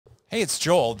Hey, it's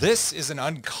Joel. This is an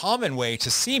uncommon way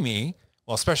to see me.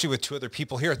 Well, especially with two other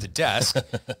people here at the desk.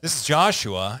 This is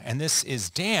Joshua, and this is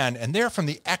Dan, and they're from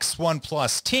the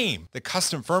X1Plus team, the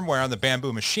custom firmware on the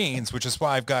Bambu machines, which is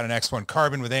why I've got an X1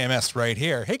 Carbon with AMS right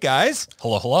here. Hey, guys.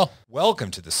 Hello, hello.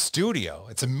 Welcome to the studio.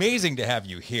 It's amazing to have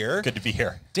you here. Good to be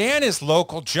here. Dan is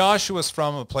local. Joshua's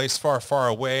from a place far, far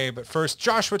away. But first,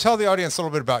 Joshua, tell the audience a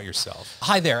little bit about yourself.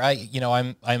 Hi there.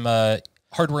 I'm a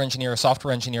hardware engineer, a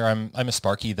software engineer. I'm a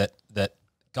Sparky that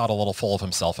got a little full of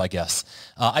himself, I guess.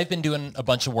 I've been doing a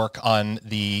bunch of work on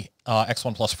the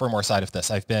X1Plus firmware side of this.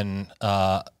 I've been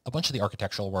a bunch of the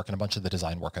architectural work and a bunch of the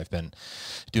design work I've been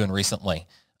doing recently.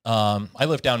 I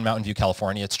live down in Mountain View,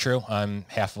 California. It's true. I'm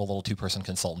half of a little two-person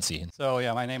consultancy. So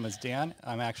yeah, my name is Dan.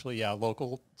 I'm actually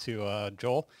local to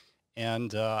Joel,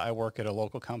 and I work at a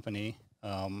local company.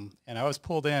 And I was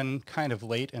pulled in kind of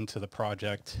late into the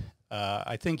project.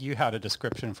 I think you had a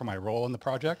description for my role in the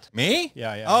project. Me?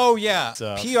 Yeah. Oh, yeah.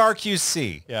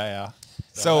 PRQC. Yeah.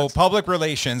 So public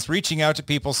relations, reaching out to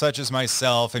people such as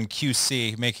myself and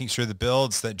QC, making sure the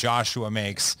builds that Joshua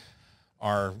makes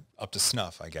are up to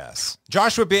snuff, I guess.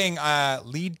 Joshua being a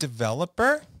lead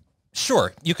developer?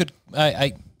 Sure, you could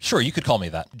you could call me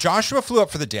that. Joshua flew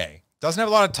up for the day. Doesn't have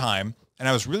a lot of time. And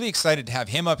I was really excited to have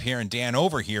him up here and Dan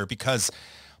over here because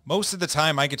most of the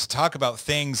time I get to talk about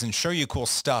things and show you cool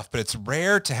stuff, but it's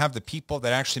rare to have the people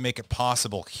that actually make it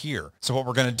possible here. So what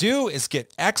we're going to do is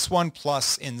get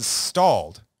X1Plus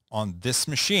installed on this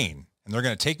machine. And they're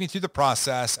going to take me through the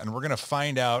process, and we're going to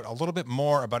find out a little bit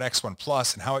more about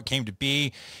X1Plus and how it came to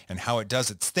be and how it does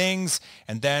its things.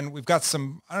 And then we've got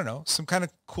some kind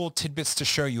of cool tidbits to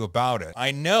show you about it.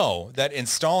 I know that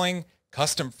installing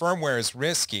custom firmware is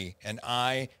risky, and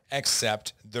I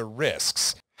accept the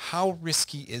risks. How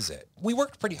risky is it? We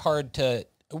worked pretty hard to...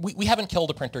 We haven't killed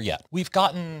a printer yet. We've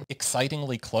gotten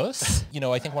excitingly close.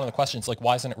 I think one of the questions,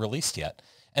 why isn't it released yet?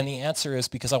 And the answer is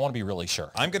because I want to be really sure.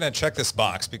 I'm going to check this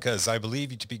box because I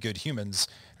believe you to be good humans,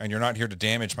 and you're not here to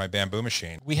damage my Bambu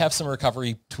machine. We have some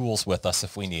recovery tools with us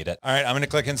if we need it. All right, I'm going to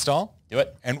click install. Do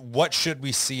it. And what should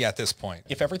we see at this point?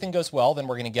 If everything goes well, then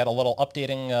we're going to get a little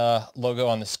updating logo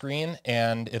on the screen,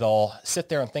 and it'll sit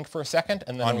there and think for a second.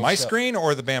 And then on my screen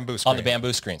or the Bambu screen? On the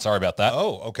Bambu screen. Sorry about that.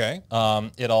 Oh, okay.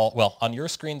 On your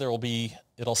screen,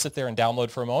 it'll sit there and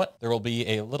download for a moment. There will be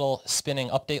a little spinning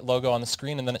update logo on the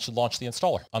screen, and then it should launch the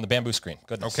installer on the Bambu screen.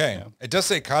 Goodness. Okay. Yeah. It does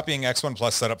say copying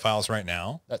X1Plus setup files right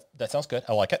now. That sounds good.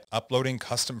 I like it. Uploading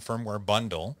custom firmware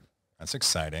bundle. That's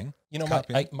exciting.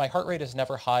 My heart rate is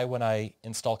never high when I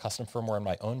install custom firmware in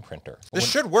my own printer. This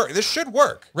should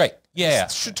work. Right. Yeah.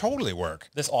 This should totally work.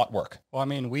 This ought work. Well,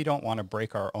 we don't want to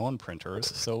break our own printers,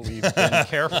 so we've been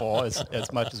careful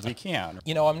as much as we can.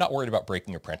 I'm not worried about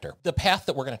breaking your printer. The path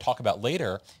that we're going to talk about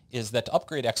later is that to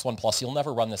upgrade X1Plus, you'll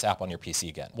never run this app on your PC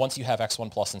again. Once you have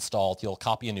X1Plus installed, you'll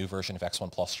copy a new version of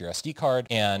X1Plus to your SD card,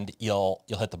 and you'll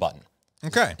hit the button.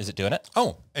 Okay. Is it doing it?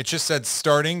 Oh, it just said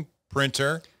starting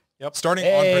printer. Yep. Starting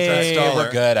on printer installer.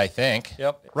 We're good, I think.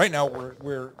 Yep. Right now,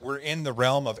 we're in the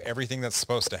realm of everything that's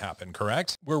supposed to happen,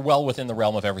 correct? We're well within the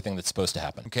realm of everything that's supposed to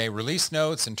happen. Okay, release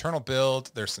notes, internal build.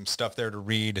 There's some stuff there to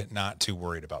read. Not too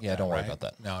worried about that. Yeah, don't worry right? about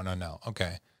that. No.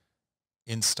 Okay.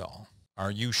 Install. Are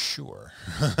you sure?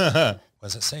 What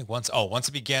does it say? Once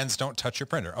it begins, don't touch your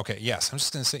printer. Okay, yes. I'm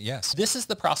just going to say yes. This is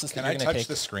the process that you're going to take. Can I touch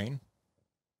the screen?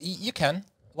 You can.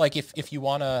 If you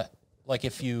want to,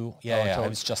 I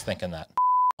was just thinking that.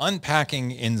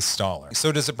 Unpacking installer.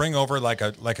 So does it bring over like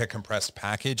a compressed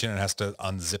package and it has to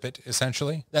unzip it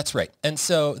essentially? That's right. And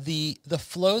so the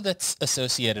flow that's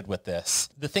associated with this,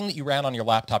 the thing that you ran on your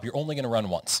laptop, you're only going to run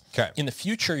once. Okay. In the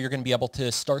future, you're going to be able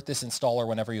to start this installer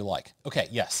whenever you like. Okay,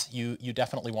 yes, you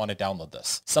definitely want to download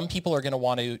this. Some people are going to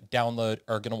want to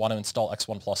install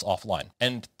X1Plus offline.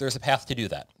 And there's a path to do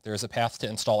that. There's a path to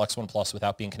install X1Plus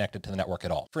without being connected to the network at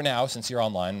all. For now, since you're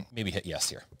online, maybe hit yes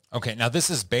here. Okay, now this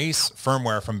is base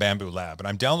firmware from Bambu Lab, and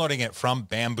I'm downloading it from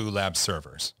Bambu Lab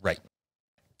servers. Right.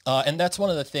 And that's one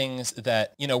of the things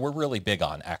that, we're really big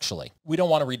on, actually. We don't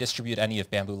want to redistribute any of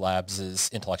Bambu Labs'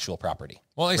 intellectual property.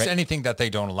 Well, it's anything that they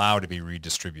don't allow to be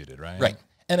redistributed, right? Right.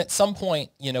 And at some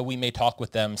point, we may talk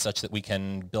with them such that we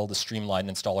can build a streamlined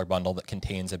installer bundle that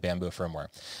contains a Bambu firmware.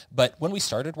 But when we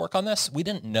started work on this, we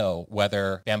didn't know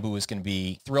whether Bambu was going to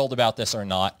be thrilled about this or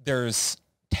not. There's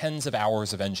tens of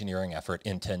hours of engineering effort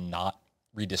into not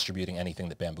redistributing anything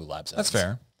that Bambu Labs owns. That's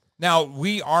fair. Now,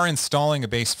 we are installing a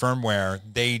base firmware.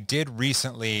 They did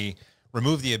recently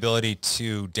remove the ability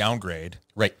to downgrade.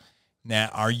 Right. Now,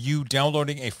 are you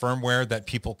downloading a firmware that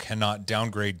people cannot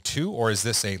downgrade to, or is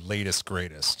this a latest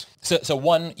greatest? So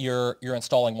one, you're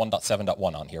installing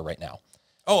 1.7.1 on here right now.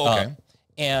 Oh, okay.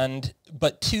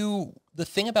 But two, The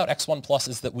thing about X1 Plus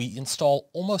is that we install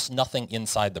almost nothing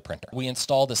inside the printer. We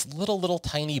install this little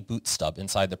tiny boot stub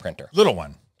inside the printer. Little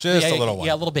one. Just a little one.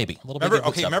 Yeah, little baby.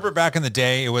 Remember back in the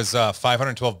day, it was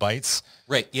 512 bytes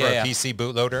right, for a PC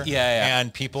bootloader? Yeah.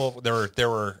 And there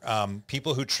were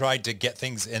people who tried to get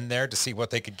things in there to see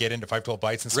what they could get into 512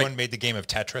 bytes, and someone made the game of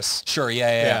Tetris. Sure,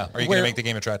 yeah. Are you going to make the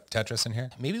game of Tetris in here?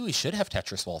 Maybe we should have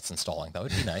Tetris while it's installing. That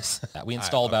would be nice. We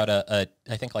install about I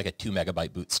think like a 2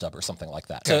 megabyte boot stub or something like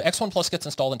that. So X1 Plus gets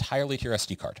installed entirely to your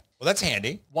SD card. Well, that's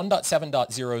handy.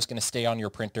 1.7.0 is going to stay on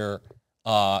your printer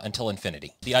until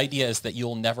infinity. The idea is that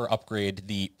you'll never upgrade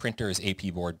the printer's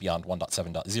AP board beyond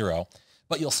 1.7.0,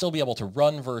 but you'll still be able to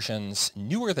run versions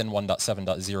newer than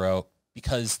 1.7.0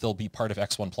 because they'll be part of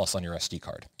X1 Plus on your SD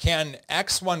card. Can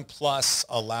X1 Plus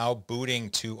allow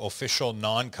booting to official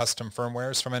non-custom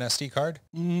firmwares from an SD card?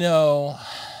 No.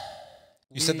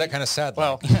 You said that kind of sadly.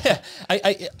 Well,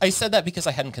 I said that because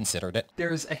I hadn't considered it.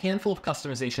 there's a handful of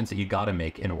customizations that you got to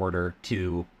make in order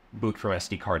to boot from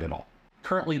SD card at all.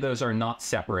 Currently, those are not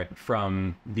separate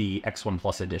from the X1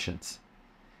 Plus editions.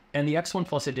 And the X1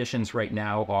 Plus editions right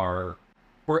now are,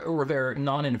 or they're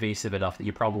non-invasive enough that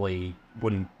you probably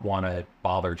wouldn't want to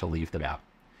bother to leave them out.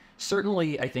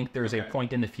 Certainly, I think there's a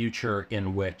point in the future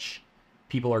in which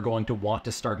people are going to want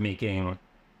to start making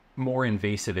more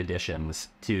invasive additions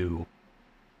to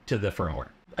the firmware.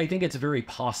 I think it's very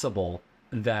possible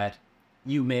that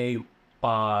you may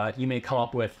come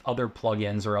up with other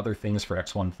plugins or other things for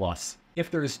X1 Plus. If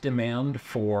there's demand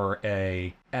for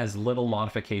as little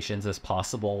modifications as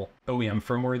possible OEM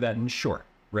firmware, then sure,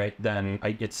 right? Then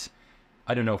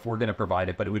I don't know if we're going to provide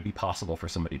it, but it would be possible for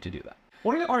somebody to do that.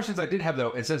 One of the questions I did have,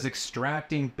 though, it says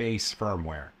extracting base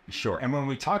firmware. Sure. And when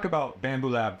we talk about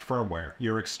Bambu Lab firmware,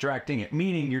 you're extracting it,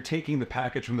 meaning you're taking the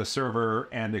package from the server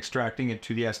and extracting it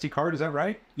to the SD card. Is that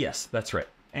right? Yes, that's right.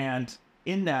 And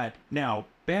in that, now,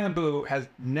 Bambu has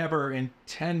never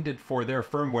intended for their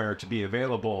firmware to be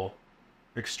available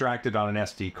extracted on an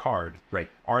SD card.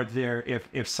 Right. Are there,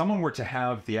 if someone were to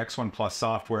have the X1 Plus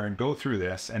software and go through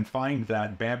this and find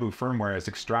that Bambu firmware is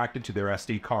extracted to their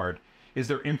SD card, is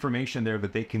there information there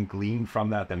that they can glean from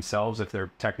that themselves if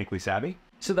they're technically savvy?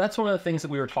 So that's one of the things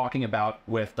that we were talking about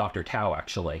with Dr. Tao,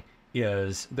 actually,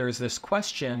 is there's this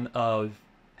question of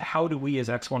how do we as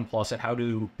X1 Plus and how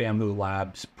do Bambu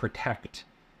Labs protect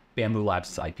Bambu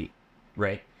Labs' IP,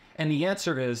 right? And the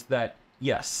answer is that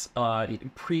yes,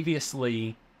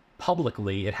 previously,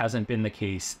 publicly, it hasn't been the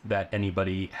case that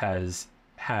anybody has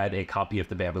had a copy of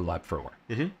the Bambu Lab firmware.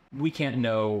 Mm-hmm. We can't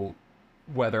know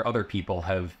whether other people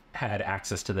have had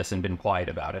access to this and been quiet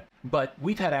about it, but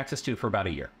we've had access to it for about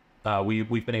a year.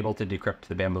 We've been able to decrypt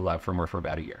the Bambu Lab firmware for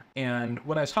about a year. And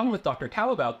when I was talking with Dr. Tao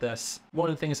about this, one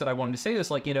of the things that I wanted to say is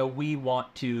like, we don't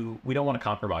want to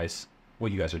compromise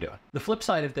what you guys are doing. The flip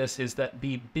side of this is that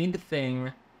the big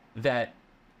thing that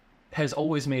has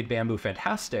always made Bambu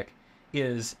fantastic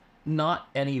is not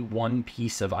any one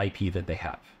piece of IP that they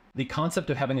have. The concept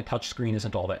of having a touchscreen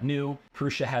isn't all that new.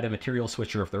 Prusa had a material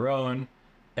switcher of their own,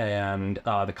 and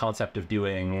the concept of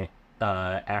doing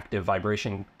active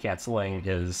vibration canceling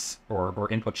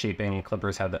or input shaping,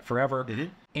 Clippers had that forever. Mm-hmm.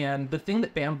 And the thing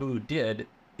that Bambu did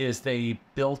is they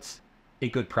built a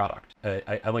good product.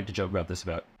 I like to joke about this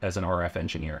as an RF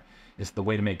engineer, is the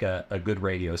way to make a good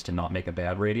radio is to not make a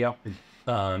bad radio.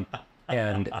 And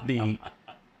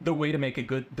the way to make a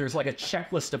good, there's like a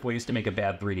checklist of ways to make a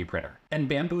bad 3D printer. And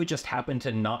Bambu just happened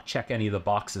to not check any of the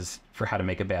boxes for how to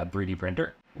make a bad 3D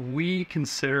printer. We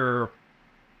consider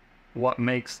what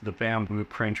makes the Bambu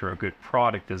printer a good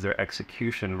product is their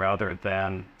execution rather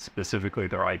than specifically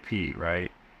their IP,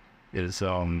 right?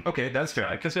 Okay, that's fair.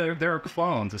 Because they're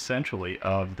clones essentially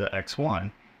of the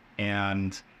X1,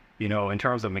 and in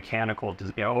terms of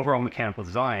overall mechanical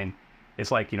design,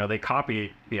 it's like they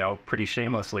copy pretty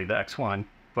shamelessly the X1,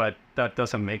 but that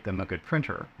doesn't make them a good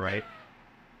printer, right?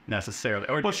 Necessarily.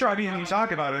 Well, sure. I mean, when you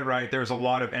talk about it, right, there's a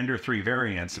lot of Ender 3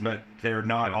 variants, but they're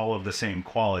not all of the same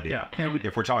quality. Yeah.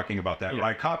 If we're talking about that,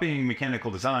 right? Copying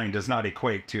mechanical design does not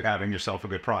equate to having yourself a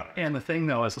good product. And the thing,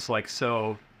 though, is it's like,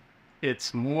 so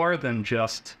it's more than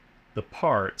just the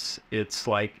parts. It's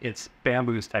like, it's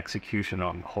Bambu's execution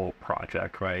on the whole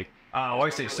project, right? Oh, I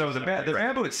see. So the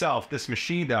Bambu itself, this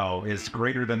machine, though, is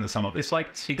greater than the sum of its. It's like,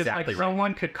 exactly right.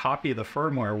 Someone could copy the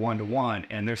firmware one-to-one,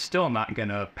 and they're still not going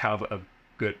to have a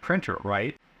good printer,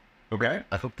 right? Okay.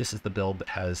 I hope this is the build that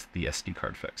has the SD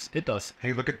card fix. It does.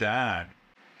 Hey, look at that.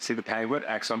 See the Penguin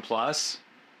X1 Plus?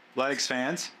 Linux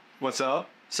fans, what's up?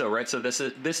 So, right, so this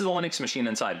is a Linux machine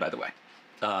inside, by the way.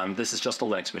 This is just a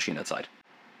Linux machine inside.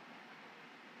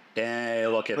 Hey,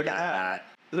 look at that.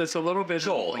 That's a little bit...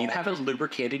 Joel, you haven't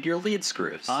lubricated your lead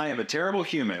screws. I am a terrible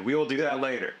human. We will do that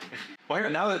later. Well, here,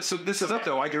 now that this is up,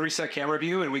 though, I can reset camera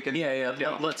view and we can... Yeah.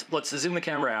 Let's zoom the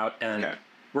camera out, and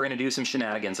we're going to do some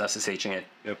shenanigans, SSHing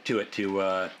it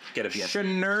to get a view.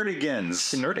 Shenanigans.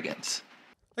 Nerdigans.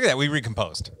 Look at that. We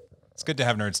recomposed. It's good to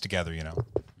have nerds together, you know.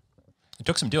 It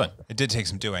took some doing. It did take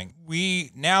some doing.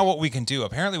 Now what we can do,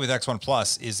 apparently with X1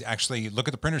 Plus, is actually look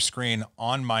at the printer screen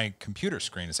on my computer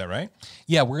screen. Is that right?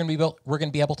 Yeah, we're gonna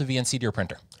be able to VNC to your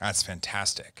printer. That's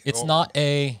fantastic. It's not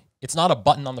a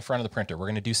button on the front of the printer. We're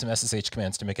gonna do some SSH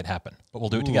commands to make it happen, but we'll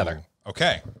do it together.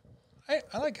 Okay. I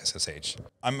like SSH.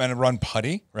 I'm gonna run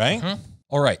PuTTY, right? Mm-hmm.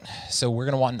 All right. So we're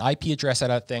gonna want an IP address.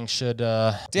 That thing should.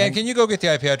 Dan, can you go get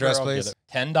the IP address, please?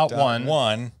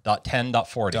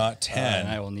 10.1.10.40. 10. And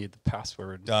I will need the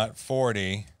password.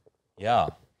 .40. Yeah.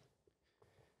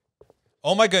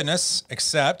 Oh my goodness!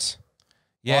 Except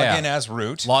log in as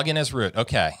root. Log in as root.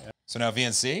 Okay. So now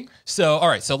VNC. So all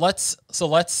right. So let's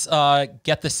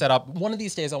get this set up. One of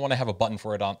these days I want to have a button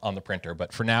for it on the printer,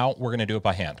 but for now we're gonna do it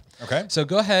by hand. Okay. So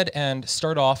go ahead and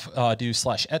start off. Do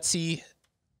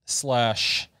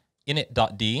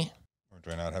 /etc/init.d. Or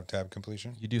do I not have tab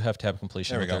completion? You do have tab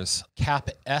completion. There we go. There's cap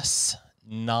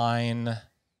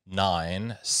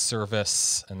S99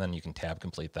 service, and then you can tab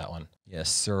complete that one. Yes,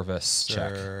 service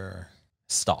check.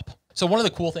 Stop. So one of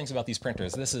the cool things about these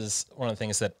printers, this is one of the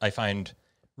things that I find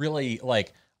really,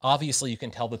 like, obviously you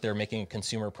can tell that they're making a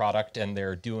consumer product and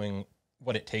they're doing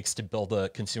what it takes to build a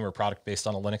consumer product based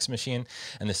on a Linux machine.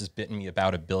 And this has bitten me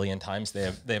about 1 billion times.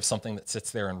 They have something that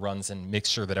sits there and runs and makes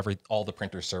sure that all the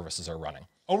printer services are running.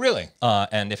 Oh, really?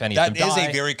 And if any of them die... That is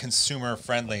a very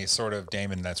consumer-friendly sort of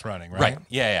daemon that's running, right? Right,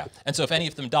 yeah. And so if any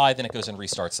of them die, then it goes and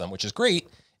restarts them, which is great,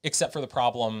 except for the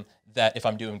problem that if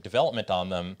I'm doing development on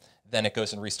them, then it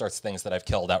goes and restarts things that I've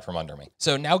killed out from under me.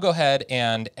 So now go ahead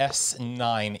and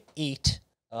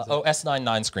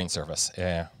S99 screen service.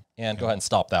 Yeah. And go ahead and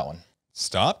stop that one.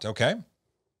 Stopped. Okay.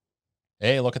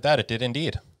 Hey, look at that. It did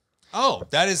indeed. Oh,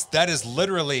 that is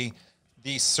literally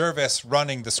the service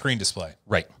running the screen display.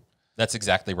 Right. That's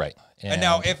exactly right. And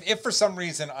now if for some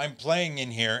reason I'm playing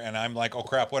in here and I'm like, oh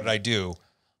crap, what did I do?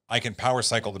 I can power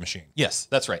cycle the machine. Yes,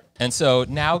 that's right. And so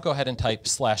now go ahead and type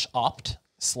 /opt/BBL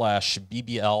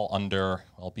under,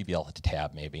 well, BBL at the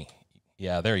tab maybe.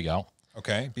 Yeah, there you go.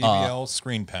 Okay. BBL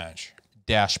screen patch.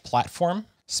 --platform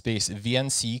space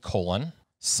VNC :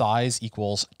 size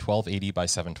equals 1280 by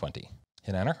 720.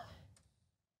 Hit enter.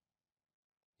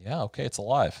 Yeah, okay, it's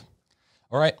alive.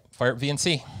 All right, fire up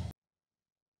VNC.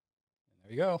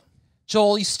 There you go.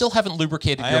 Joel, you still haven't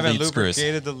lubricated your lead screws. I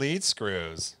haven't lubricated the lead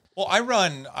screws. Well, I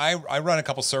run a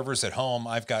couple servers at home.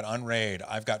 I've got Unraid.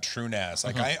 I've got TrueNAS.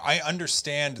 Like I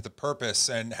understand the purpose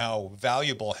and how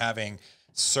valuable having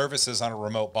services on a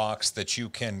remote box that you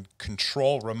can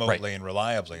control remotely and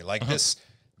reliably. Like this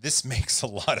makes a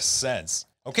lot of sense.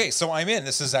 Okay, so I'm in.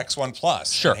 This is X1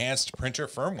 Plus. Sure. Enhanced printer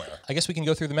firmware. I guess we can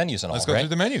go through the menus and all, Let's go through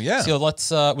the menu, yeah.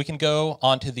 So we can go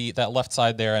onto that left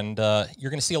side there, and you're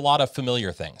going to see a lot of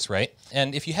familiar things, right?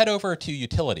 And if you head over to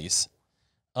utilities,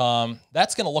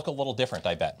 that's going to look a little different,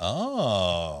 I bet.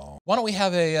 Oh. Why don't we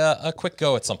have a quick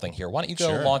go at something here? Why don't you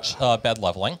go launch bed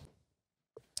leveling?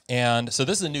 And so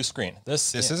this is a new screen.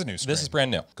 This is a new screen. This is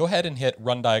brand new. Go ahead and hit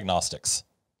Run Diagnostics.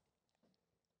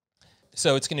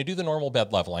 So it's going to do the normal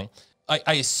bed leveling.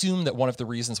 I assume that one of the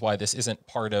reasons why this isn't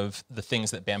part of the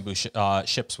things that Bambu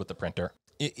ships with the printer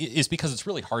is because it's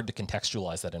really hard to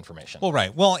contextualize that information. Well,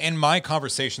 right. Well, in my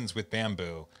conversations with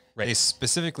Bambu, they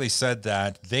specifically said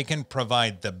that they can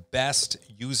provide the best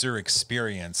user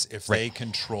experience if they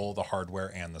control the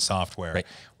hardware and the software. Right.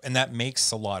 And that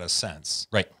makes a lot of sense.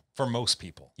 Right. For most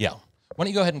people. Yeah. Why don't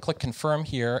you go ahead and click confirm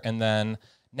here, and then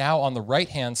now on the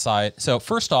right-hand side. So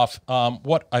first off,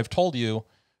 what I've told you,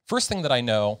 first thing that I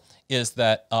know is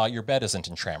that your bed isn't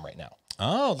in tram right now.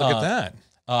 Oh, look at that.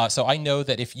 So I know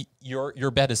that if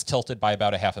your bed is tilted by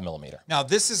about 0.5 millimeter. Now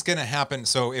this is going to happen.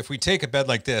 So if we take a bed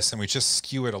like this and we just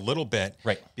skew it a little bit,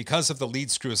 because of the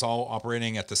lead screws all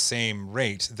operating at the same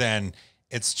rate, then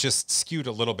it's just skewed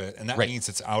a little bit, and that means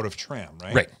it's out of tram,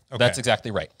 right? Right. Okay. That's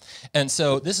exactly right. And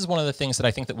so this is one of the things that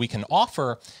I think that we can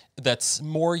offer that's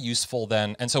more useful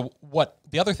than, and so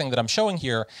the other thing that I'm showing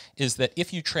here is that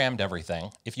if you trammed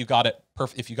everything, if you got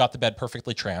the bed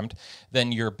perfectly trammed,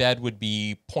 then your bed would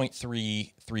be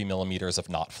 0.33 millimeters of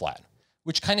not flat,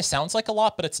 which kind of sounds like a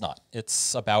lot, but it's not.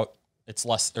 It's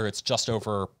less, or it's just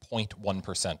over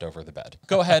 0.1% over the bed.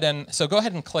 Go ahead and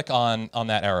click on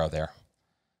that arrow there.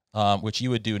 Which you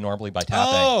would do normally by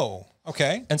tapping. Oh,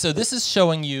 okay. And so this is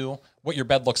showing you what your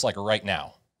bed looks like right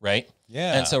now. right?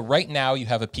 Yeah. And so right now you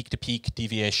have a peak-to-peak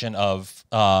deviation of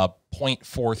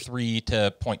 0.43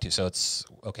 to 0.2. So it's,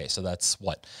 okay, so that's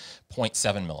what?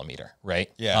 0.7 millimeter,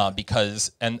 right? Yeah.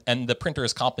 Because, and the printer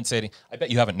is compensating. I bet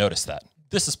you haven't noticed that.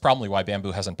 This is probably why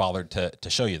Bambu hasn't bothered to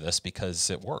show you this, because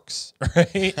it works,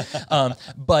 right?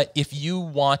 But if you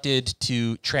wanted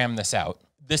to tram this out,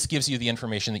 this gives you the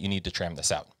information that you need to tram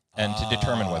this out and to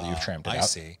determine whether you've trammed it out. I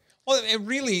see. Well, it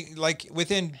really, like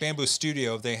within Bambu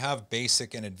Studio, they have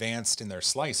basic and advanced in their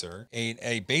slicer,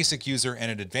 a basic user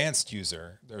and an advanced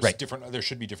user. There's different. There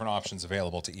should be different options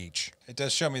available to each. It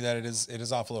does show me that it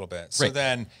is off a little bit. So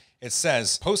then it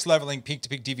says post leveling peak to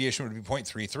peak deviation would be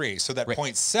 0.33. So that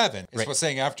 0.7 is what's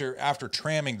saying after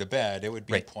tramming the bed, it would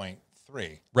be 0.3.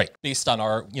 Right. Based on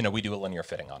our, we do a linear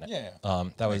fitting on it. Yeah.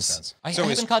 That was sense. I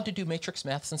haven't got to do matrix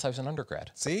math since I was an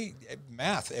undergrad. See,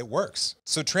 math, it works.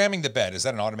 So tramming the bed, is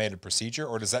that an automated procedure,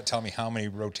 or does that tell me how many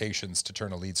rotations to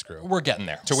turn a lead screw? We're getting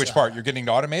there. To which part? You're getting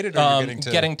to automated, or you're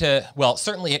getting to... Well,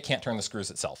 certainly it can't turn the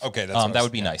screws itself. Okay, that's that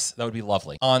would be nice. That would be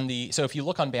lovely. So if you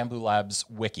look on Bambu Lab's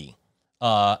wiki,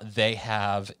 they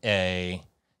have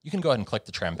you can go ahead and click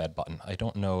the tram bed button. I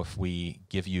don't know if we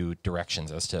give you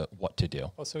directions as to what to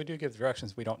do. Well, so we do give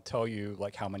directions. We don't tell you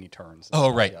like how many turns.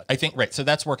 Oh, right. Yet. I think So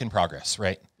that's work in progress,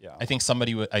 right? Yeah. I think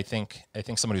somebody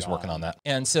somebody's working on that.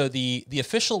 And so the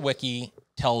official wiki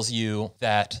tells you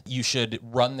that you should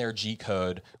run their G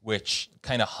code, which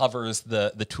kind of hovers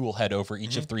the tool head over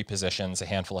each of 3 positions a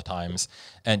handful of times,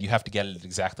 and you have to get it at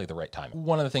exactly the right time.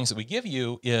 One of the things that we give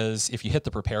you is if you hit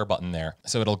the prepare button there,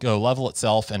 so it'll go level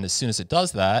itself, and as soon as it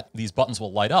does that, these buttons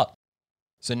will light up.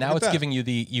 So now it's giving you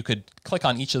you could click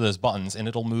on each of those buttons and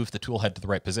it'll move the tool head to the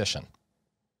right position.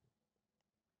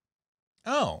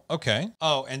 Oh, okay.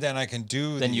 Oh, and then I can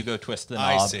do... Then you go twist the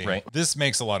knob, right? This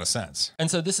makes a lot of sense.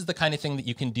 And so this is the kind of thing that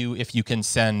you can do if you can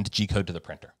send G code to the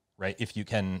printer, right? If you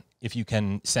can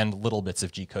send little bits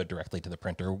of G code directly to the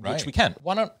printer, which we can.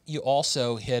 Why don't you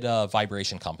also hit a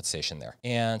vibration compensation there?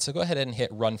 And so go ahead and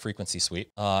hit run frequency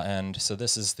sweep. And so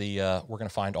this is we're going to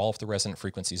find all of the resonant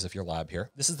frequencies of your lab here.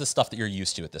 This is the stuff that you're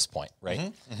used to at this point,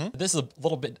 right? This is a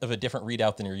little bit of a different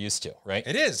readout than you're used to, right?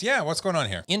 It is, yeah. What's going on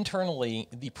here? Internally,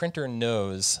 the printer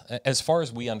knows, as far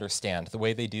as we understand, the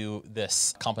way they do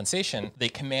this compensation, they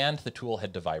command the tool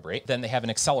head to vibrate. Then they have an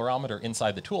accelerometer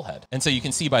inside the tool head. And so you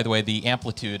can see, by the way, the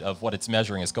amplitude of what it's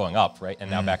measuring is going up, right?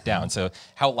 And now back down. So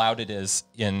how loud it is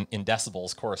in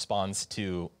decibels corresponds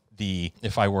to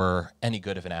if I were any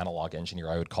good of an analog engineer,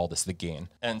 I would call this the gain.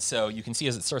 And so you can see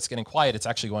as it starts getting quiet, it's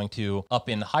actually going to up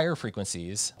in higher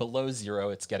frequencies. Below 0,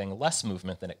 it's getting less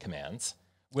movement than it commands,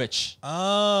 which we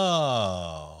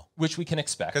can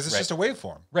expect. Because it's just a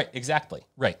waveform. Right, exactly.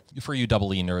 Right. For you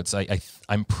double E nerds,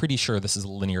 I'm pretty sure this is a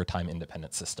linear time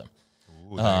independent system.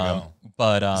 Ooh, there you go.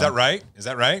 But is that right? Is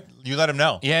that right? You let him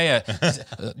know. Yeah.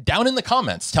 Down in the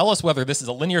comments, tell us whether this is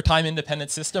a linear time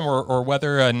independent system or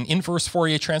whether an inverse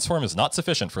Fourier transform is not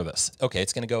sufficient for this. Okay,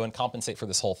 it's going to go and compensate for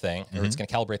this whole thing, or it's going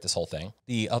to calibrate this whole thing.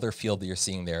 The other field that you're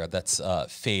seeing there, that's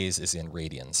phase, is in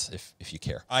radians, if you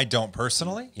care. I don't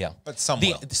personally. Yeah, but some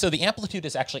will. So the amplitude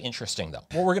is actually interesting, though.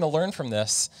 What we're going to learn from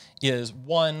this is,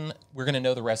 one, we're going to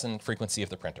know the resonant frequency of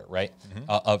the printer, right,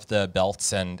 of the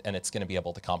belts, and it's going to be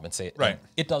able to compensate. Right. And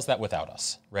it does that without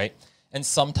us, right? And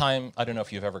sometime, I don't know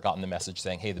if you've ever gotten the message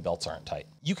saying, hey, the belts aren't tight.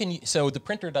 So the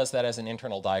printer does that as an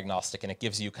internal diagnostic, and it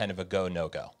gives you kind of a go, no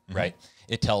go, right?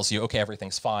 It tells you, okay,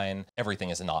 everything's fine, everything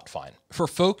is not fine. For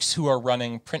folks who are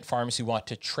running print farms who want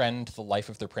to trend the life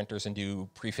of their printers and do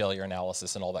pre-failure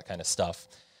analysis and all that kind of stuff,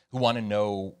 who want to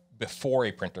know before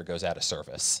a printer goes out of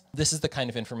service, this is the kind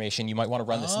of information you might want to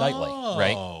run this nightly,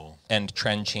 right? And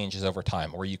trend changes over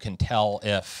time, where you can tell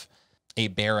if a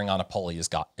bearing on a pulley is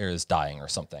dying or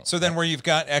something. So then where you've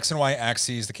got X and Y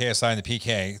axes, the KSI and the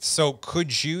PK, so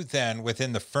could you then,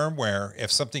 within the firmware, if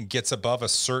something gets above a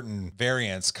certain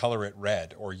variance, color it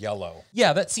red or yellow?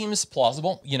 Yeah, that seems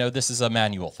plausible. This is a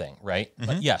manual thing, right?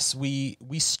 But yes, we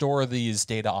store these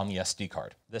data on the SD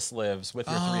card. This lives with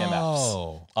your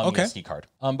 3MFs on the SD card.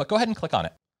 But go ahead and click on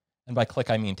it. And by click,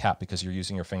 I mean tap, because you're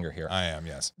using your finger here. I am,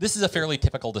 yes. This is a fairly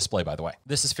typical display, by the way.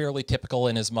 This is fairly typical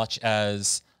in as much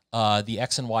as the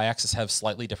X and Y axis have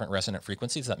slightly different resonant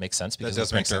frequencies. That makes sense because that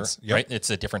does make sense. Yep. Right? It's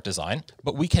a different design.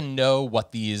 But we can know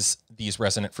what these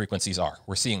resonant frequencies are.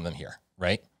 We're seeing them here,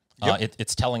 right? Yep.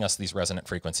 It's telling us these resonant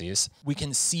frequencies. We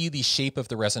can see the shape of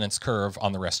the resonance curve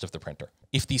on the rest of the printer.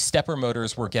 If the stepper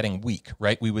motors were getting weak,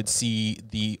 right, we would see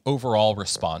the overall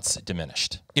response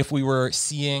diminished. If we were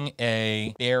seeing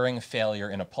a bearing failure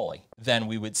in a pulley, then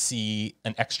we would see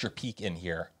an extra peak in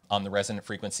here on the resonant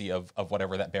frequency of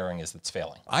whatever that bearing is that's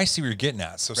failing. I see what you're getting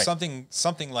at. So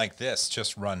something like this,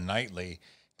 just run nightly,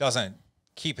 doesn't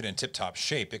keep it in tip-top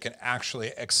shape, it can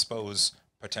actually expose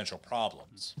potential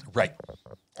problems. Right.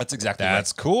 That's exactly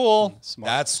That's cool. Smart.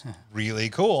 That's really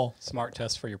cool. Smart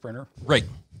test for your printer. right.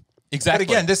 Exactly.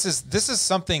 But again, this is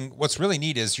something, what's really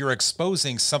neat is you're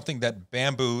exposing something that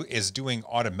Bambu is doing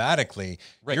automatically.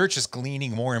 Right. You're just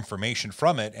gleaning more information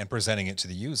from it and presenting it to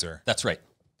the user. That's right.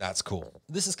 That's cool.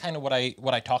 This is kind of what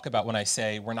I talk about when I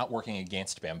say we're not working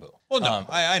against Bambu. Well, no,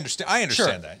 I understand. I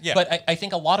understand that. Yeah. But I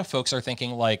think a lot of folks are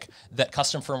thinking like that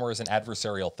custom firmware is an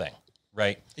adversarial thing,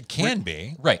 right? it can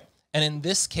be. Right. And in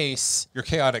this case, You're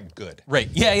chaotic good. right.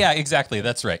 Yeah, exactly.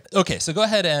 That's right. Okay, so go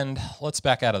ahead and let's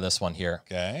back out of this one here.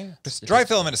 Okay. This dry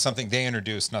filament is something they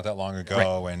introduced not that long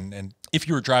ago. And If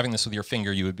you were driving this with your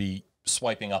finger, you would be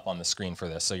swiping up on the screen for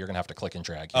this. So you're going to have to click and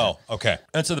drag here. oh, okay.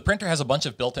 And so the printer has a bunch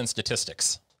of built-in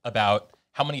statistics about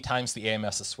how many times the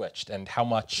AMS is switched and how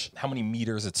many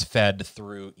meters it's fed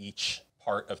through each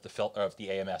part of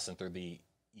the AMS and through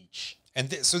each.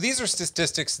 And so these are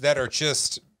statistics that are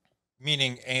just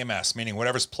meaning AMS, meaning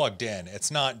whatever's plugged in.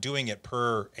 It's not doing it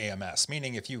per AMS,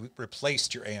 meaning if you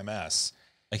replaced your AMS.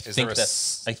 I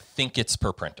think it's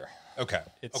per printer. Okay.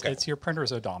 It's your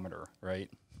printer's odometer, right?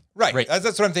 Right. Right.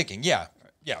 That's what I'm thinking. Yeah.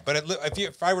 Yeah. But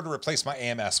if I were to replace my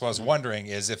AMS, what I was wondering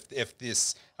is if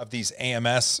these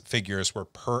AMS figures were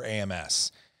per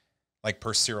AMS, like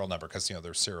per serial number, because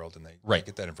they're serialed and they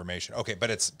get that information. Okay,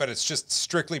 but it's just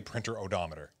strictly printer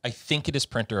odometer. I think it is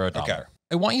printer odometer. Okay.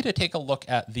 I want you to take a look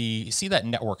at see that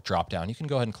network drop down. You can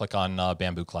go ahead and click on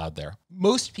Bambu Cloud there.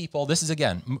 Most people, this is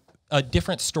again a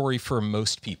different story for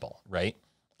most people, right?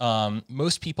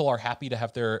 Most people are happy to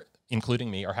have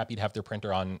including me, are happy to have their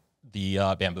printer on the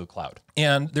Bambu Cloud.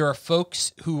 And there are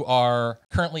folks who are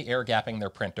currently air gapping their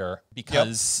printer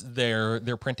because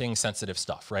they're printing sensitive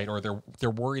stuff, right? Or they're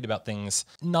worried about things,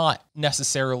 not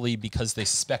necessarily because they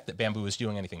suspect that Bambu is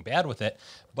doing anything bad with it,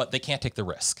 but they can't take the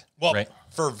risk. Well, right?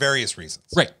 for various reasons.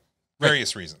 Right.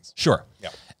 Various reasons. Sure. Yeah.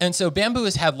 And so Bambu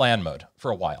has had LAN mode for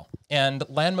a while. And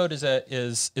LAN mode is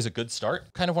a good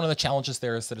start. Kind of one of the challenges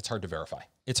there is that it's hard to verify.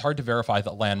 It's hard to verify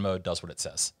that LAN mode does what it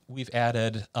says. We've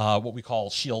added what we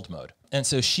call shield mode. And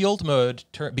so shield mode,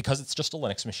 because it's just a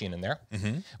Linux machine in there,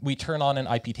 we turn on an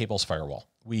IP tables firewall.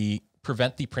 We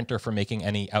prevent the printer from making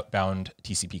any outbound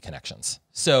TCP connections.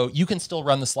 So you can still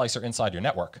run the slicer inside your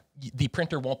network. The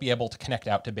printer won't be able to connect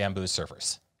out to Bambu's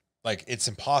servers. Like it's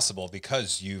impossible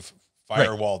because you've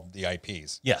firewalled the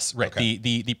IPs. Yes, right. Okay.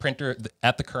 The printer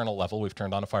at the kernel level, we've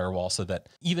turned on a firewall so that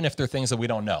even if there are things that we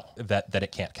don't know, that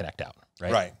it can't connect out.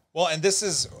 Right. Right. Well, and this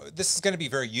is going to be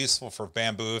very useful for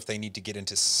Bambu if they need to get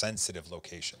into sensitive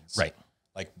locations. Right.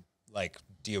 Like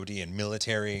DoD and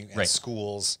military and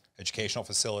schools, educational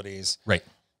facilities. Right.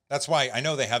 That's why I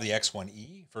know they have the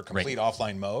X1E for complete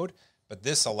offline mode, but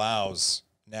this allows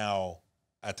now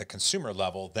at the consumer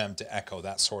level them to echo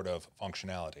that sort of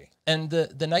functionality. And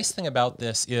the nice thing about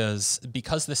this is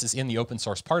because this is in the open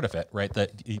source part of it, right,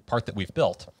 the part that we've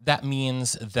built, that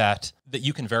means that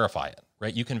you can verify it,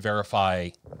 right? You can verify.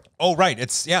 Oh, right.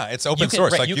 It's open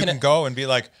source. Right, like you can go and be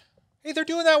like, hey, they're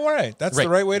doing that right. That's the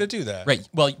right way to do that. Right.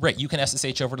 Well, right. You can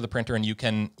SSH over to the printer and you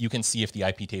can see if the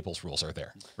IP tables rules are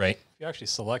there, right? If you actually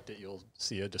select it, you'll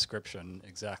see a description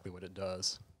exactly what it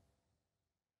does.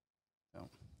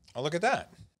 Oh, look at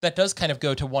that. That does kind of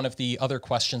go to one of the other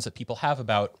questions that people have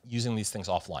about using these things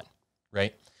offline,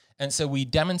 right? And so we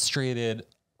demonstrated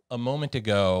a moment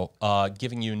ago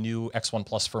giving you a new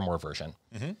X1Plus firmware version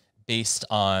based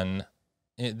on,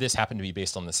 this happened to be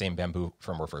based on the same Bambu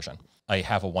firmware version. I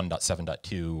have a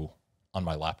 1.7.2 on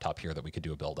my laptop here that we could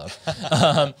do a build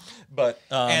of.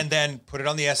 And then put it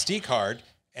on the SD card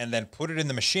and then put it in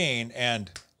the machine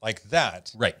and like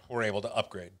that, we're able to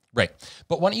upgrade. Right.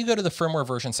 But why don't you go to the firmware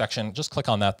version section, just click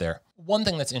on that there. One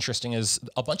thing that's interesting is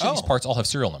a bunch of these parts all have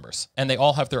serial numbers and they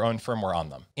all have their own firmware on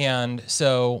them. And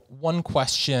so one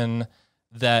question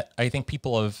that I think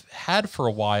people have had for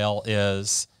a while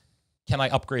is, can I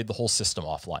upgrade the whole system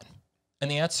offline? And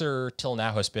the answer till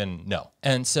now has been no.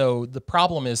 And so the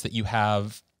problem is that you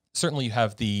have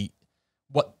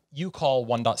what you call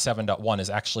 1.7.1 is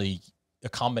actually a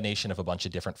combination of a bunch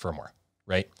of different firmware.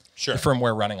 Right? Sure. The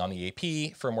firmware running on the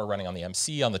AP, firmware running on the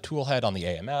MC, on the toolhead, on the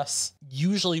AMS.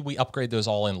 Usually we upgrade those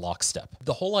all in lockstep.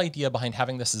 The whole idea behind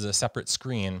having this as a separate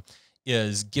screen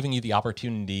is giving you the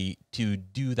opportunity to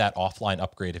do that offline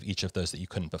upgrade of each of those that you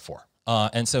couldn't before.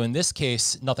 And so in this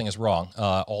case, nothing is wrong.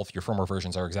 All of your firmware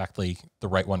versions are exactly the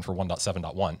right one for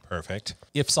 1.7.1. Perfect.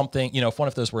 If something, if one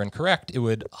of those were incorrect, it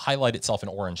would highlight itself in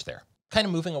orange there. Kind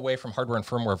of moving away from hardware and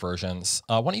firmware versions,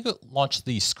 why don't you go launch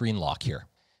the screen lock here?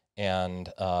 And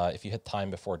if you hit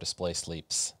time before display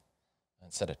sleeps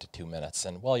and set it to 2 minutes,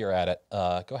 and while you're at it,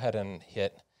 go ahead and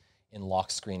hit in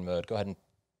lock screen mode. Go ahead and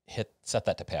set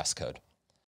that to passcode.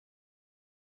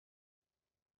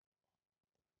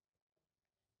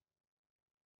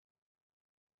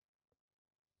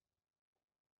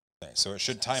 Okay, so it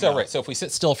should time So out. right, so if we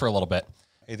sit still for a little bit.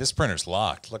 Hey, this printer's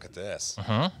locked. Look at this.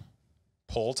 Mm-hmm.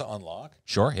 Pull to unlock.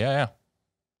 Sure, yeah.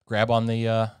 Grab on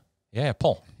the,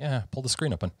 pull. Yeah, pull the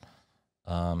screen open.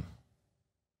 1,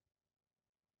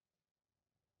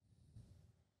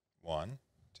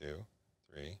 2,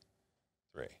 3,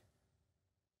 3.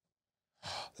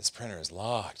 This printer is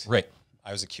locked. Right.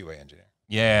 I was a QA engineer.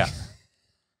 Yeah.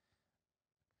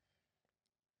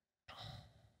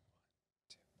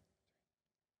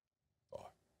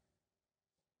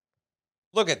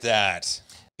 Look at that.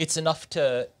 It's enough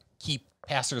to keep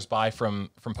passersby from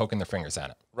poking their fingers at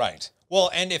it. Right. Well,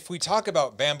 and if we talk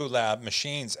about Bambu Lab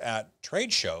machines at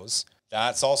trade shows,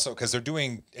 that's also because they're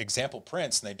doing example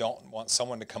prints and they don't want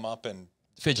someone to come up and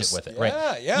fidget with it,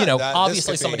 right? Yeah. You know, this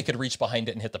obviously could be- somebody could reach behind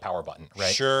it and hit the power button,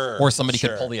 right? Sure. Or somebody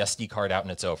sure. could pull the SD card out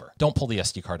and it's over. Don't pull the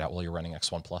SD card out while you're running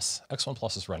X1Plus.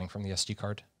 X1Plus is running from the SD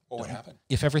card. What would happen?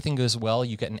 If everything goes well,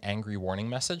 you get an angry warning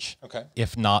message. Okay.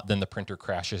 If not, then the printer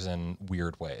crashes in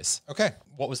weird ways. Okay.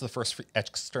 What was the first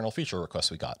external feature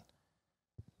request we got?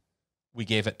 We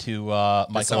gave it to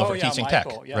Michael over Teaching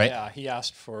Michael. Tech, Yeah, right? yeah. He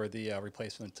asked for the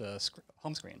replacement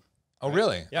home screen. Oh,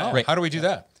 really? Yeah. Oh, Right. How do we do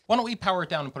that? Why don't we power it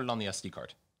down and put it on the SD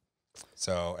card?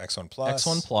 So X1 Plus.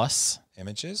 X1 Plus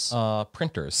Images.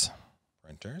 printers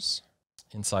Printers.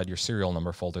 inside your serial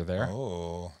number folder there.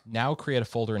 Oh. Now create a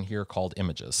folder in here called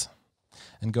images.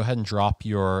 And go ahead and drop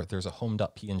there's a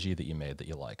home.png that you made that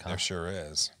you like, huh? There sure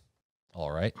is.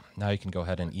 All right. Now you can go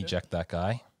ahead and eject that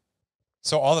guy.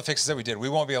 So all the fixes that we did, we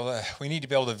need to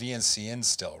be able to VNC in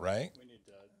still, right?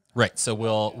 Right. So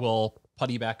we'll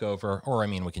putty back over, or I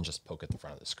mean, we can just poke at the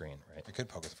front of the screen, right? We could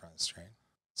poke at the front of the screen.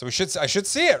 So I should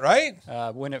see it, right?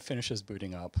 When it finishes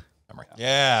booting up. Memory.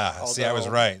 Yeah. See, I was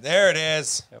right. There it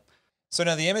is. Yep. So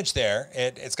now the image there,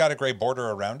 it's got a gray border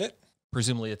around it.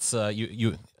 Presumably it's, I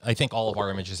think all of our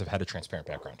images have had a transparent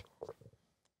background.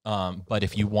 But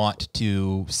if you want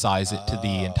to size it to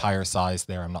the entire size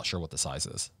there, I'm not sure what the size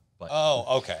is. But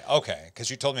Oh, okay.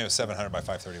 Because you told me it was 700 by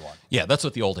 531. yeah, that's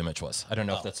what the old image was. I don't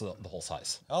know if that's the whole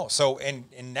size. Oh, so and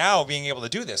now being able to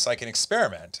do this, I can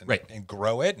experiment and, Right. and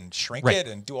grow it and shrink Right. it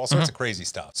and do all sorts of crazy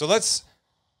stuff. So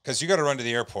because you got to run to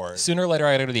the airport. Sooner or later,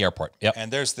 I go to the airport. Yep.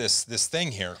 And there's this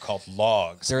thing here called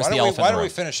logs. There's why the don't elephant in why the don't we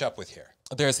room. finish up with here?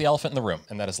 There's the elephant in the room,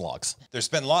 and that is logs. There's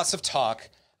been lots of talk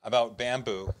about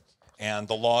Bambu and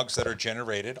the logs that are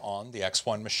generated on the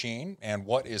X1 machine and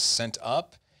what is sent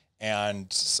up.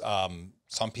 And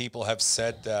some people have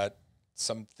said that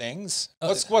some things.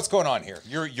 What's going on here?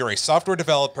 You're a software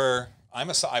developer. I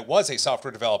was a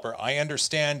software developer. I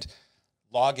understand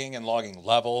logging and logging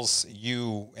levels.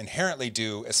 You inherently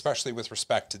do, especially with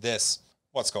respect to this.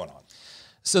 What's going on?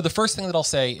 So the first thing that I'll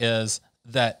say is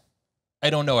that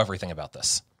I don't know everything about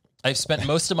this. I've spent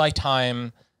most of my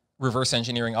time reverse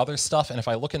engineering other stuff, and if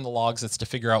I look in the logs, it's to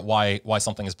figure out why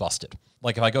something is busted.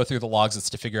 Like if I go through the logs,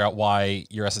 it's to figure out why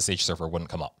your SSH server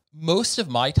wouldn't come up. Most of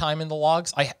my time in the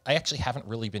logs, I actually haven't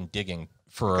really been digging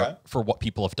for what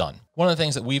people have done. One of the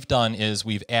things that we've done is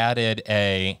we've added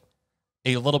a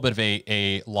little bit of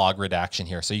a log redaction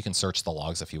here, so you can search the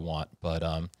logs if you want. But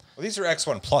Well, these are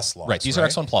X1 Plus logs. right, these are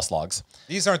X1 Plus logs.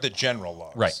 These aren't the general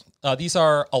logs. Right. These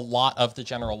are a lot of the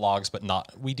general logs, but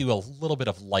not. We do a little bit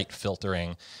of light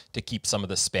filtering to keep some of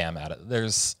the spam out of it.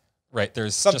 There's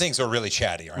Some things are really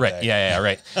chatty, aren't right. they? Yeah,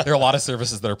 right. There are a lot of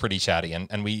services that are pretty chatty,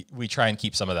 and we try and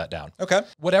keep some of that down. Okay.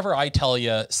 Whatever I tell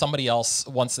you, somebody else,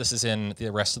 once this is in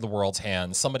the rest of the world's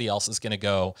hands, somebody else is going to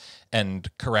go and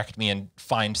correct me and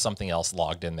find something else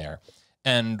logged in there.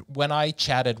 And when I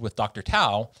chatted with Dr.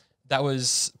 Tao, that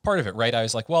was part of it, right? I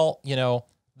was like, well,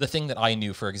 the thing that I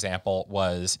knew, for example,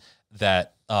 was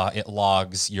that it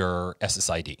logs your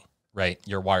SSID, right?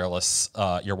 Your wireless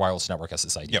network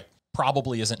SSID. Yep.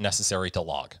 Probably isn't necessary to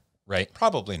log, right?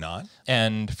 Probably not.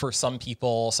 And for some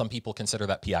people consider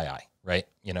that PII, right?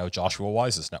 Joshua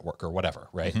Wise's network or whatever,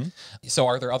 right? So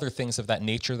are there other things of that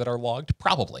nature that are logged?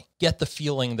 Probably. Get the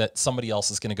feeling that somebody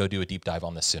else is going to go do a deep dive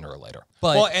on this sooner or later.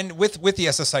 But Well, and with the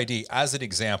SSID, as an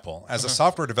example, as a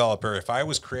software developer, if I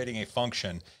was creating a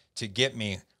function to get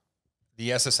me the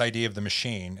SSID of the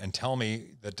machine and tell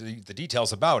me the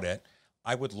details about it,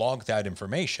 I would log that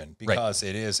information because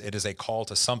it is a call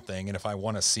to something. And if I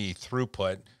want to see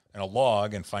throughput in a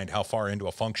log and find how far into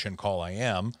a function call I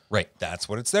am, right. that's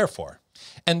what it's there for.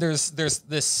 And there's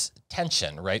this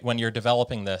tension, right? When you're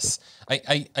developing this,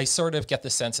 I sort of get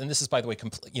the sense, and this is, by the way,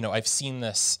 I've seen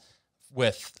this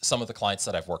with some of the clients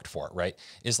that I've worked for, right,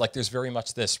 is like there's very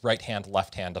much this right hand,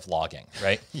 left hand of logging,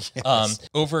 right? Yes.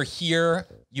 Over here,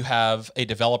 you have a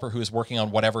developer who is working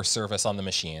on whatever service on the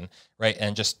machine, right,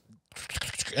 and just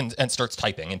and starts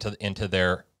typing into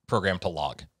their program to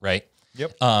log, right?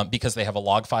 Yep. Because they have a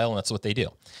log file and that's what they do.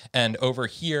 And over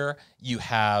here, you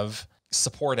have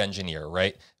support engineer,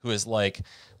 right? Who is like,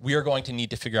 we are going to need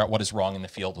to figure out what is wrong in the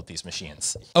field with these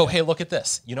machines. Oh, hey, look at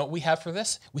this. You know what we have for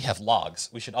this? We have logs.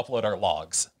 We should upload our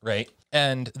logs, right?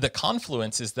 And the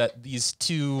confluence is that these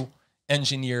two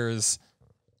engineers,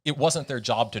 it wasn't their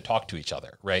job to talk to each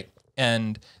other, right?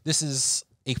 And this is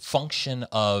a function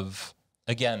of,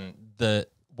 again, the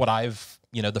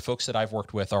folks that I've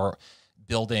worked with are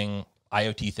building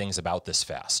IoT things about this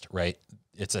fast, right?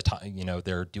 It's a time,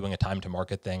 they're doing a time to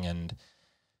market thing, and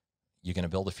you're going to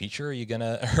build a feature, are you going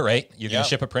to, right? You're going to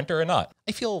ship a printer or not?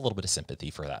 I feel a little bit of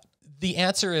sympathy for that. The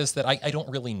answer is that I don't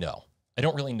really know. I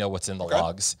don't really know what's in the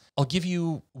logs. I'll give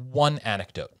you one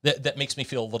anecdote that makes me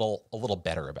feel a little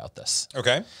better about this.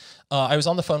 Okay. I was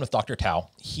on the phone with Dr. Tao.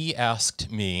 He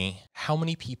asked me how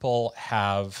many people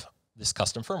have this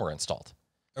custom firmware installed.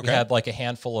 Okay. We had like a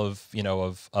handful of,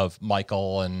 of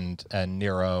Michael and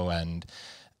Nero and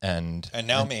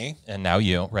now me. And now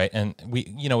you, right? And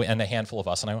we, and a handful of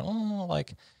us. And I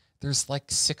went, there's like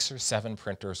 6 or 7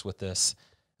 printers with this.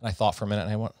 And I thought for a minute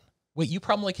and I went, wait, you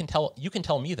can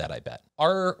tell me that, I bet.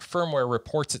 Our firmware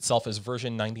reports itself as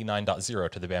version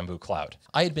 99.0 to the Bambu cloud.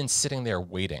 I had been sitting there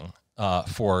waiting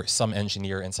for some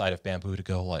engineer inside of Bambu to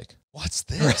go like, what's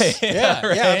this? Right? Yeah,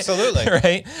 right? Yeah, absolutely.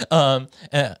 Right.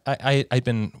 And I've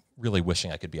been really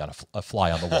wishing I could be on a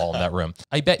fly on the wall in that room.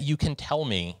 I bet you can tell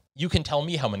me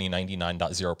how many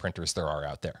 99.0 printers there are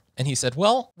out there. And he said,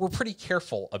 well, we're pretty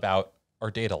careful about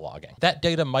our data logging. That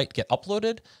data might get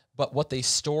uploaded, but what they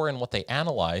store and what they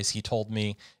analyze, he told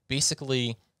me,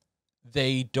 basically,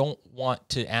 they don't want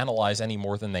to analyze any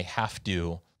more than they have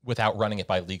to without running it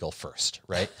by legal first,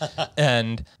 right?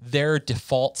 And their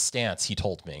default stance, he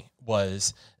told me,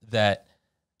 was that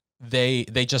they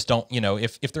just don't,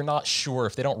 if they're not sure,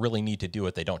 if they don't really need to do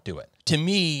it, they don't do it. To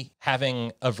me,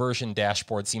 having a version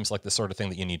dashboard seems like the sort of thing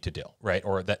that you need to do, right?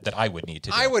 Or that I would need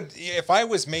to do. If I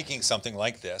was making something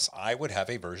like this, I would have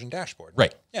a version dashboard.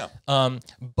 Right. Yeah.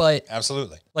 But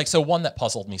absolutely. So one, that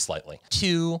puzzled me slightly.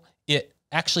 2, it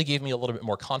actually gave me a little bit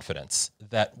more confidence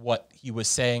that what he was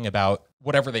saying about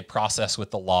whatever they process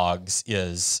with the logs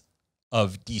is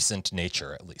of decent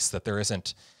nature, at least, that there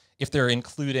isn't, if they're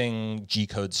including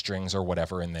G-code strings or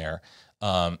whatever in there,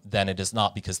 then it is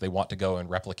not because they want to go and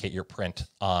replicate your print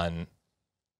on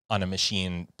a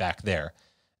machine back there.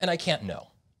 And I can't know,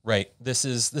 right? This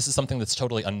is something that's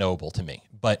totally unknowable to me.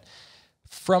 But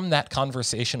from that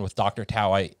conversation with Dr.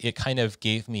 Tao, it kind of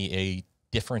gave me a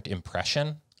different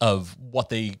impression of what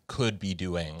they could be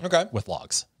doing with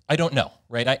logs. I don't know,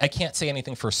 right? I can't say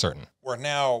anything for certain. We're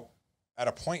now at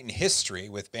a point in history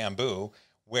with Bambu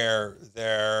where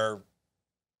they're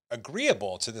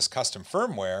agreeable to this custom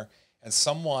firmware, and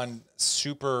someone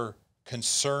super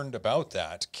concerned about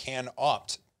that can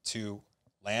opt to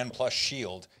LAN plus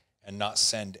shield and not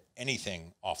send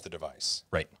anything off the device.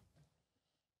 Right.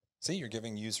 See, you're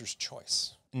giving users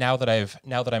choice. Now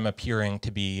that I'm appearing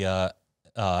to be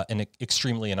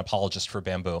extremely an apologist for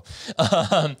Bambu,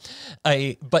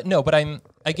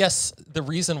 I guess the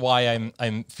reason why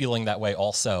I'm feeling that way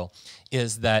also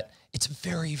is that it's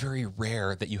very, very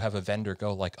rare that you have a vendor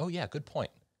go like, oh yeah, good point.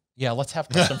 Yeah, let's have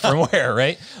custom firmware,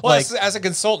 right? Well, as a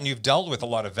consultant, you've dealt with a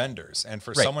lot of vendors, and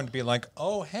for someone to be like,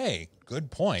 oh, hey,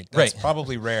 good point. That's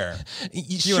probably rare.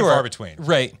 Few and far between.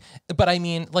 Right. But I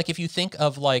mean, like, if you think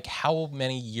of like how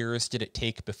many years did it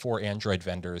take before Android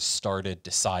vendors started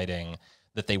deciding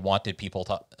that they wanted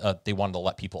to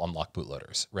let people unlock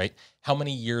bootloaders, right? How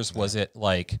many years was it?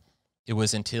 Like, it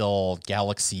was until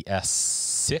Galaxy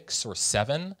S6 or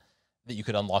 7 that you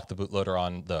could unlock the bootloader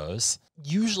on those.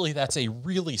 Usually that's a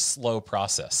really slow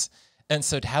process. And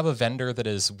so to have a vendor that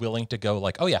is willing to go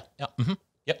like, oh yeah,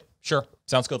 yep, sure,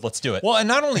 sounds good, let's do it. Well, and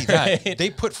not only that, they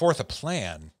put forth a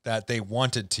plan that they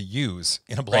wanted to use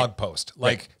in a blog post.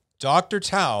 Like Dr.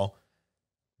 Tao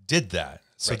did that.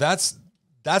 So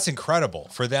that's incredible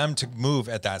for them to move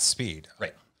at that speed.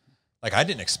 Right. Like, I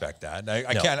didn't expect that.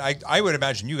 I would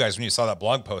imagine you guys, when you saw that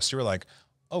blog post, you were like,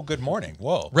 oh, good morning.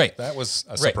 Whoa. Right. That was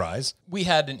a surprise. We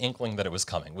had an inkling that it was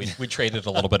coming. We traded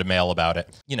a little bit of mail about it.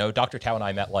 Dr. Tao and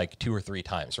I met like 2 or 3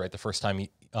 times, right? The first time it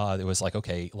was like,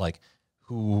 okay, like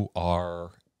who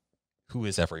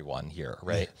is everyone here,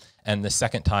 right? And the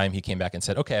second time he came back and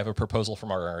said, okay, I have a proposal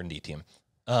from our R&D team.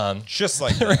 Just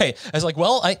like that. Right. I was like,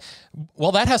 well,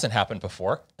 that hasn't happened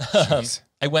before.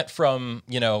 I went from,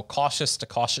 you know, cautious to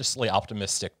cautiously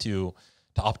optimistic to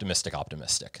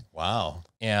optimistic. Wow.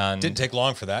 And Didn't take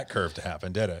long for that curve to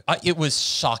happen, did it? it was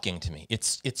shocking to me.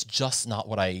 It's just not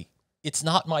it's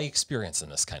not my experience in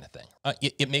this kind of thing.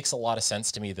 It makes a lot of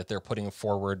sense to me that they're putting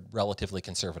forward relatively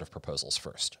conservative proposals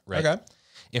first, right? Okay.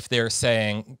 If they're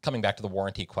saying, coming back to the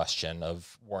warranty question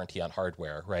of warranty on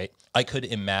hardware, right? I could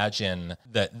imagine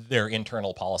that their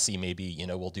internal policy maybe, you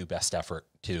know, will do best effort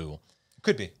to...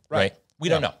 Could be. Right? We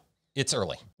don't know. It's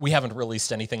early. We haven't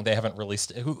released anything. They haven't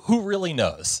released... Who really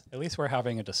knows? At least we're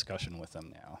having a discussion with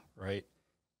them now, right?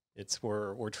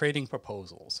 We're trading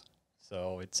proposals.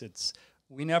 So it's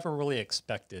we never really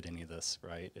expected any of this,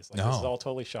 right? It's like, this is all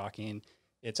totally shocking.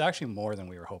 It's actually more than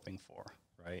we were hoping for,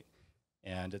 right?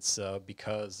 And it's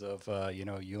because of, you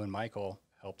know, you and Michael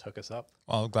helped hook us up.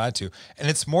 Well, I'm glad to. And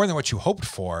it's more than what you hoped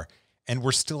for. And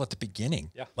we're still at the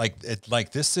beginning. Yeah.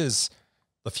 Like this is,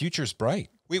 the future's bright.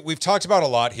 We've talked about a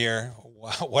lot here.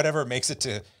 Whatever makes it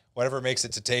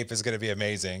to tape is going to be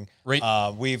amazing.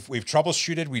 Right. We've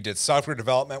troubleshooted. We did software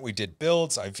development. We did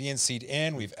builds. I've VNC'd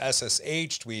in. We've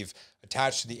SSH'd. We've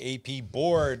attached to the AP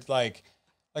board. Like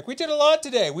we did a lot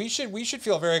today. We should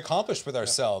feel very accomplished with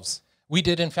ourselves. We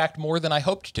did, in fact, more than I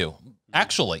hoped to.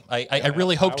 Actually, I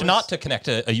really hoped not to connect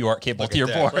a UART cable to your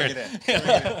board. Bring it in. Bring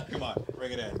it in. Come on,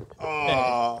 bring it in.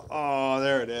 Oh,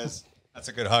 there it is. That's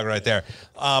a good hug right there.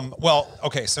 Well,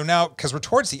 okay, so now, because we're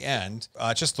towards the end,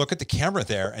 just look at the camera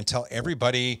there and tell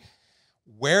everybody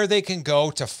where they can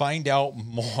go to find out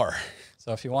more.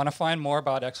 So if you want to find more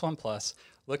about X1 Plus,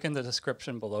 look in the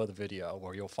description below the video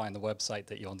where you'll find the website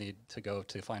that you'll need to go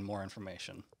to find more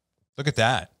information. Look at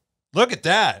that. Look at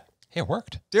that. Hey, it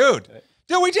worked. Dude,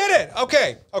 we did it.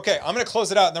 Okay. I'm going to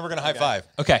close it out and then we're going to high five.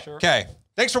 Okay. Sure. Okay.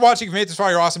 Thanks for watching. If you made this far,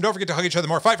 you're awesome. Don't forget to hug each other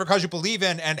more, fight for a cause you believe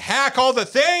in, and hack all the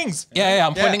things. Yeah,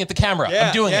 I'm pointing at the camera.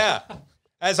 I'm doing it.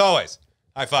 As always,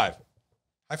 high five.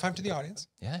 High five to the audience.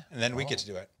 Yeah. And then we get to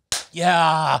do it.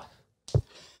 Yeah.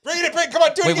 Bring it in. Come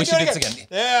on, do it again. We should do this again.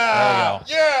 Yeah. There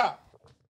we go. Yeah.